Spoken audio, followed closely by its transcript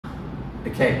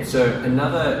Okay, so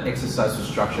another exercise for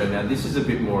structure. Now this is a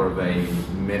bit more of a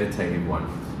meditative one.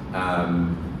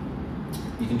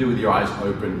 You can do it with your eyes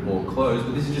open or closed,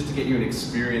 but this is just to get you an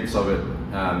experience of it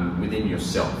within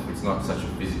yourself. It's not such a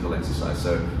physical exercise,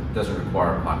 so it doesn't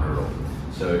require a partner at all.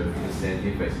 So you can stand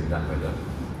here facing that way though,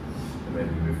 and maybe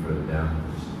move further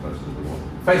down, just closer to the wall.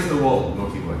 Face the wall,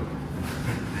 naughty boy.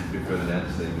 A bit further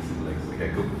down, so you can see the legs.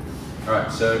 Okay, cool. All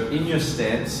right, so in your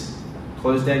stance,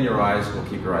 close down your eyes or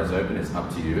keep your eyes open, it's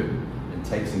up to you, and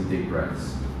take some deep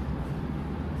breaths.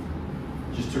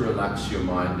 Just to relax your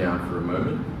mind down for a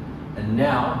moment. And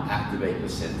now activate your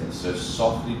center. So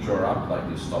softly draw up like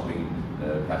you're stopping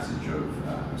the passage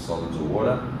of solids or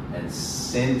water, and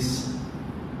sense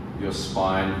your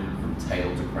spine from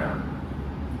tail to crown.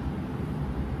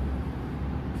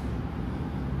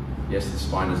 Yes, the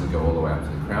spine doesn't go all the way up to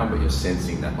the crown, but you're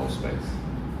sensing that whole space.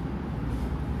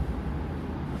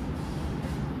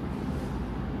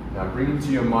 Now bring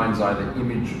into your mind's eye the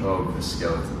image of a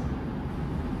skeleton.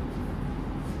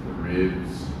 The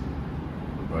ribs,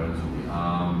 the bones of the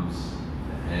arms,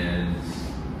 the hands,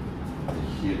 the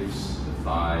hips, the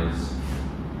thighs,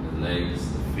 the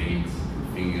legs, the feet,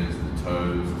 the fingers, the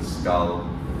toes, the skull.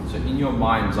 So in your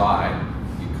mind's eye,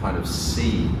 you kind of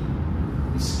see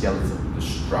the skeleton, the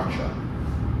structure.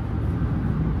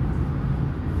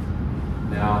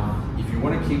 Now, if you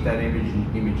want to keep that image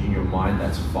in your mind,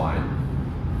 that's fine.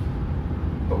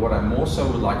 But what I more so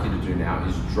would like you to do now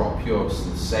is drop your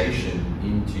sensation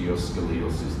into your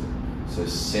skeletal system. So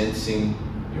sensing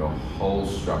your whole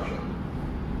structure.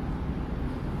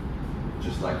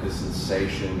 Just like the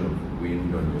sensation of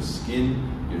wind on your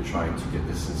skin, you're trying to get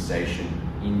the sensation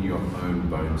in your own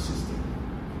bone system.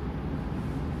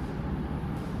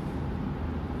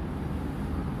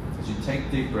 As you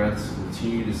take deep breaths,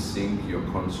 continue to sink your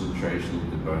concentration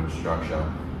into bone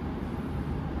structure.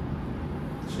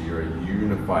 So you're a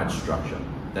unified structure.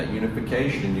 That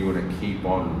unification you want to keep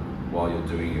on while you're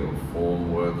doing your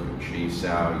form work, your chi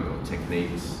sao, your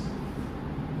techniques.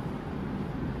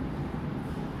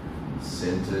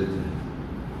 Centered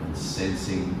and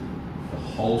sensing the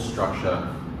whole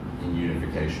structure in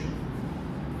unification.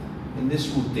 And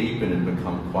this will deepen and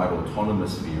become quite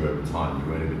autonomous for you over time. You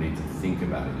won't even need to think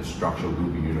about it. Your structure will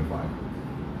be unified.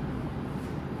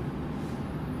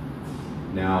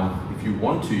 Now, if you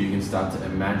want to, you can start to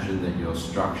imagine that your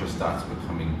structure starts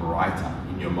becoming brighter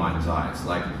in your mind's eye.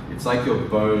 It's like your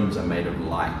bones are made of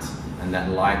light, and that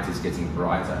light is getting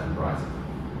brighter and brighter.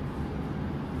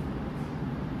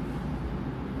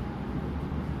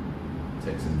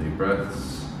 Take some deep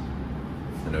breaths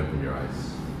and open your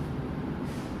eyes.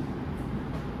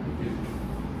 Thank you.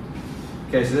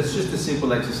 Okay, so that's just a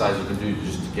simple exercise you can do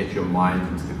just to get your mind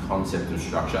into the concept of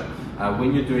structure.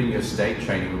 When you're doing your state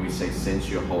training, when we say sense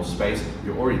your whole space,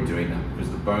 you're already doing that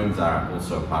because the bones are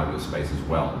also a part of your space as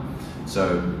well.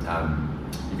 So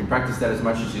you can practice that as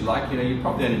much as you like. You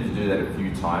probably only need to do that a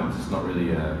few times. It's not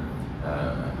really a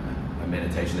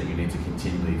meditation that you need to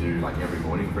continually do like every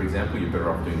morning, for example. You're better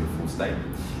off doing the full state.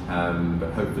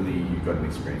 But hopefully you've got an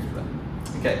experience with that.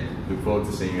 Okay, look forward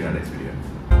to seeing you in our next video.